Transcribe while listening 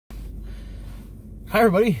Hi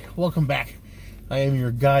everybody, welcome back. I am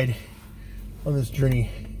your guide on this journey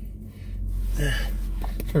to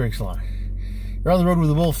Rick Salon. You're on the road with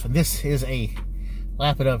the wolf, and this is a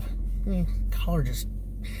lap it up. Collar just,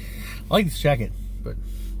 I like this jacket, but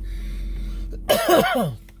I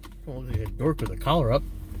don't look like a dork with a collar up.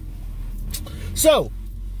 So,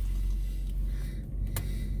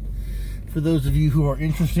 for those of you who are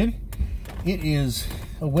interested, it is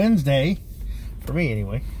a Wednesday, for me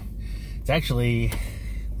anyway. It's actually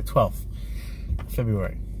the 12th of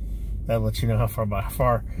February. That lets you know how far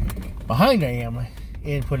behind I am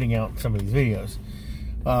in putting out some of these videos.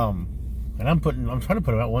 And I'm trying to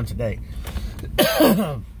put them out once a day.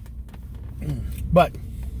 But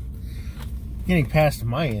getting past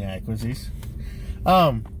my inadequacies,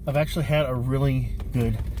 I've actually had a really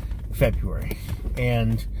good February.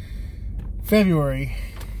 And February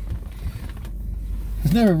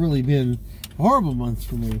has never really been a horrible month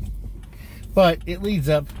for me. But it leads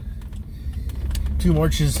up to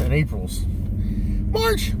Marches and Aprils.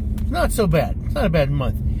 March, not so bad. It's not a bad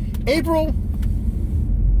month. April,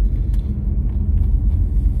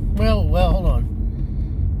 well, hold on.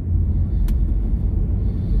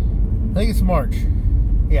 I think it's March.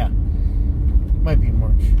 Yeah, might be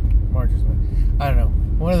March. March is I don't know.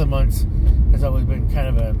 One of the months has always been kind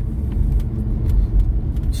of a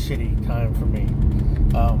shitty time for me.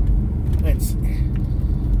 It's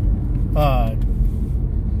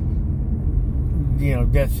you know,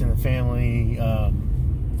 deaths in the family,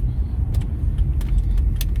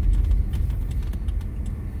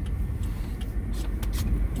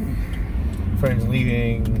 friends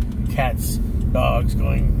leaving, cats, dogs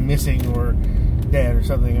going missing or dead or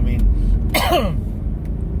something. I mean,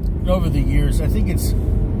 over the years, I think it's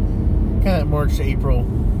kind of March to April,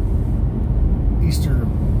 Easter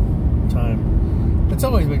time. It's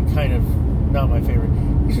always been kind of not my favorite.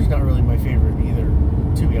 Easter's not really my favorite either,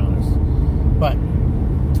 to be honest. But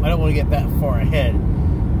I don't want to get that far ahead.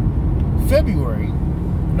 February,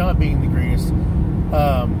 not being the greatest,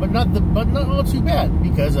 but not all too bad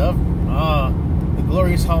because of the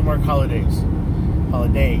glorious Hallmark holiday,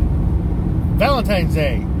 Valentine's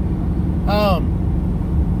Day.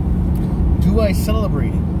 Do I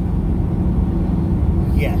celebrate it?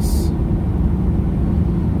 Yes.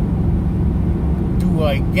 Do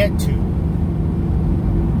I get to?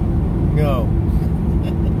 No.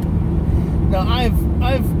 Now,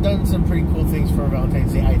 I've done some pretty cool things for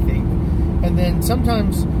Valentine's Day, I think. And then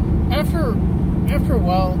sometimes, after a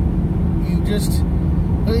while, you just, you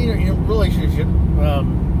know, in a relationship,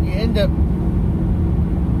 you end up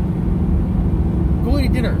going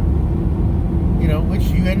to dinner. You know, which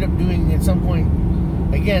you end up doing at some point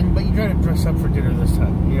again, but you try to dress up for dinner this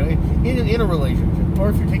time. You know, in a relationship, or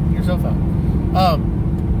if you're taking yourself out.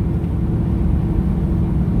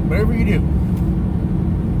 Whatever you do.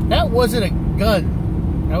 That wasn't a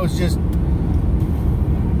gun. That was just...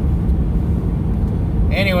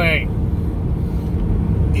 Anyway,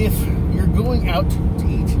 if you're going out to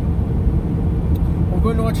eat or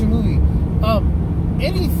going to watch a movie,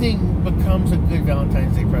 anything becomes a good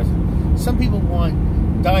Valentine's Day present. Some people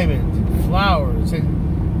want diamonds, flowers,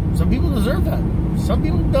 and some people deserve that. Some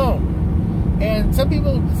people don't. And some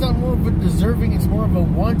people, it's not more of a deserving, it's more of a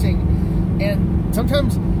wanting. And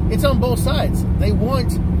sometimes it's on both sides. They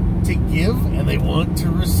want to give and they want to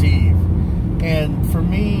receive. And for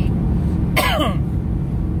me,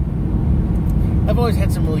 I've always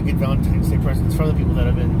had some really good Valentine's Day presents from the people that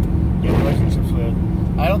I've been in relationships with.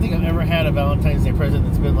 I don't think I've ever had a Valentine's Day present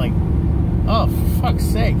that's been like, oh, for fuck's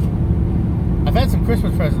sake. I've had some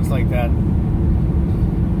Christmas presents like that,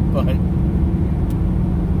 but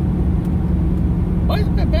why is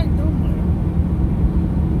my back doing that?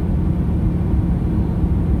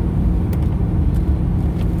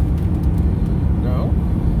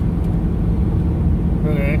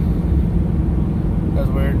 Okay. That's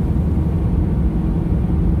weird.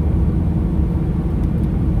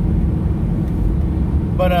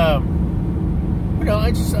 But, you know,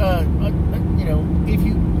 I just, you know, if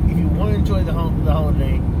you want to enjoy the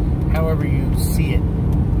holiday however you see it,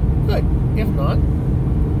 good. If not,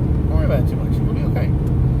 don't worry about it too much. It'll be okay.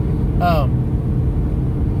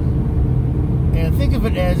 And think of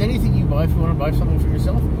it as anything you buy. If you want to buy something for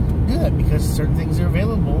yourself, do that because certain things are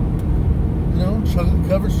available. You know,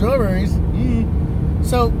 chocolate-covered strawberries.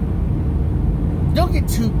 So, don't get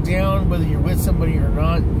too down whether you're with somebody or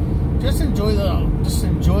not. Just enjoy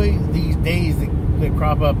these days that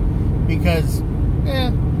crop up because,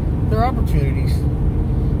 there are opportunities.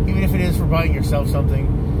 Even if it is for buying yourself something,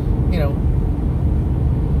 you know,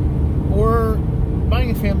 or buying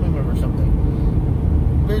a family member something.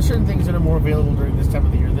 There are certain things that are more available during this time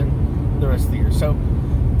of the year than the rest of the year. So,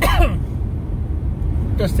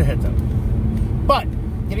 just a heads up. But,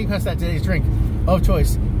 getting past that, today's drink of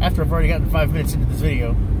choice, after I've already gotten 5 minutes into this video,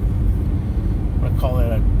 I'm going to call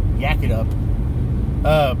that a yak it up,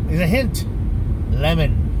 is a hint.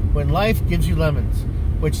 Lemon. When life gives you lemons,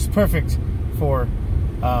 which is perfect for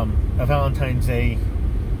a Valentine's Day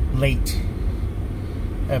late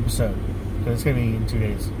episode, because it's going to be in 2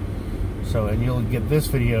 days. So, and you'll get this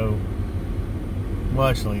video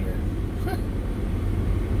much later.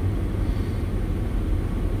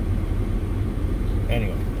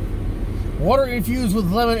 Anyway, water infused with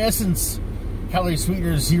lemon essence, calorie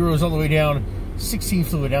sweetener, zeros all the way down, 16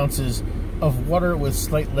 fluid ounces of water with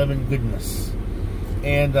slight lemon goodness.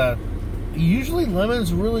 And usually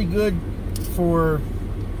lemon's really good for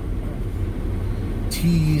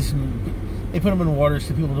teas, and they put them in water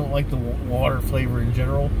so people don't like the water flavor in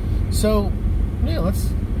general. So, yeah, let's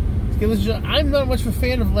give this a shot. I'm not much of a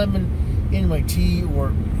fan of lemon in my tea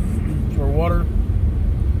or water,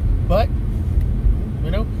 but you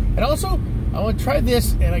know. And also, I want to try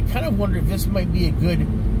this, and I kind of wonder if this might be a good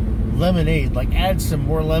lemonade. Like, add some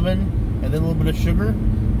more lemon and then a little bit of sugar,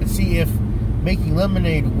 and see if making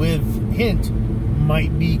lemonade with hint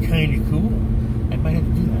might be kind of cool. I might have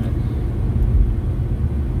to do that.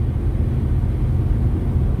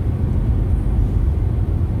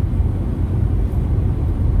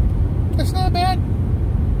 That's not bad.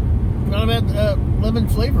 Not a bad lemon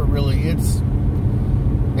flavor, really. It's,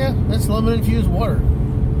 yeah, that's lemon infused water.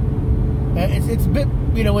 It's a bit,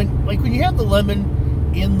 you know, when you have the lemon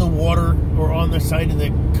in the water or on the side of the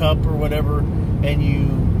cup or whatever, and you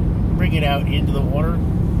bring it out into the water,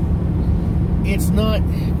 it's not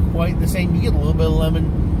quite the same. You get a little bit of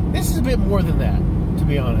lemon. This is a bit more than that, to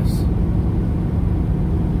be honest.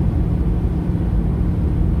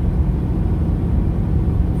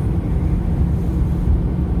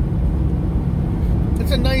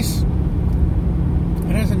 It's a nice,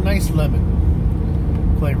 it has a nice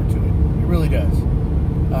lemon flavor to it. It really does.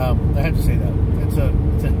 I have to say that. It's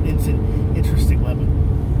an interesting lemon.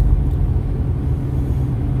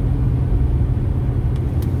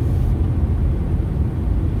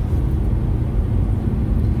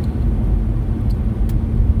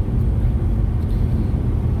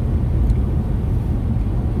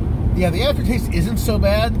 Yeah, the aftertaste isn't so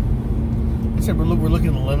bad. Except we're looking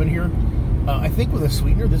at the lemon here. I think with a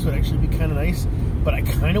sweetener, this would actually be kind of nice. But I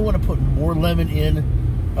kind of want to put more lemon in.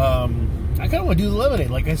 I kind of want to do the lemonade,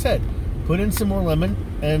 like I said. Put in some more lemon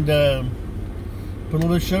and put a little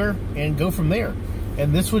bit of sugar and go from there.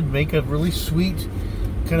 And this would make a really sweet,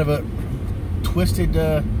 kind of a twisted,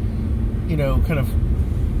 you know, kind of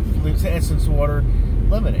essence water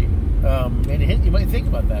lemonade. And you might think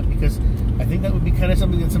about that, because I think that would be kind of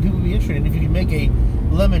something that some people would be interested in. If you could make a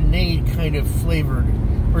lemonade kind of flavored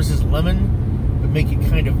versus lemon, would make it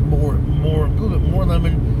kind of a little bit more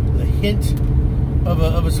lemon with a hint of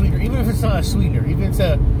a sweetener, even if it's not a sweetener, even if it's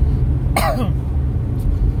a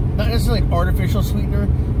not necessarily an artificial sweetener,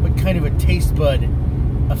 but kind of a taste bud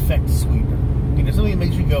effect sweetener. You know, something that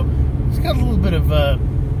makes you go, it's got a little bit of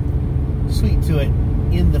sweet to it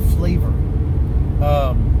in the flavor.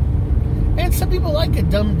 And some people like a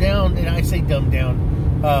dumbed down, and I say dumbed down,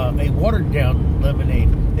 a watered down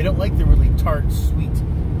lemonade. They don't like the really tart, sweet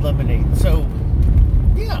lemonade. So,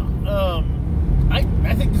 yeah,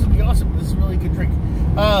 I think this would be awesome. This is a really good drink.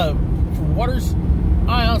 For waters,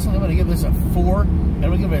 I also am going to give this a 4, and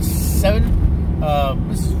I'm going to give it a 7.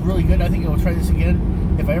 This is really good. I think I will try this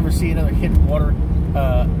again. If I ever see another hint of water,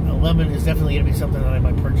 a lemon is definitely going to be something that I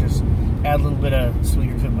might purchase. Add a little bit of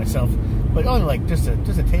sweetener to it myself, but only like just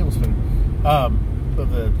a tablespoon of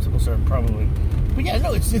the simple syrup, probably. But yeah,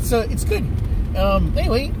 no, it's good.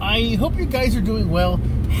 Anyway, I hope you guys are doing well.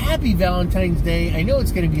 Happy Valentine's Day. I know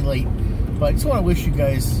it's going to be late, but I just want to wish you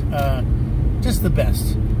guys just the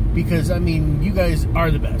best, because I mean, you guys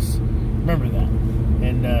are the best. Remember that.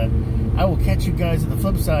 And I will catch you guys on the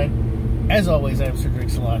flip side. As always, I am Sir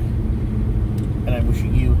Drinks a Lot, and I'm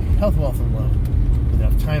wishing you health, wealth, and love, with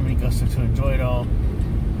enough time and gusto to enjoy it all,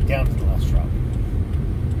 down to the last drop.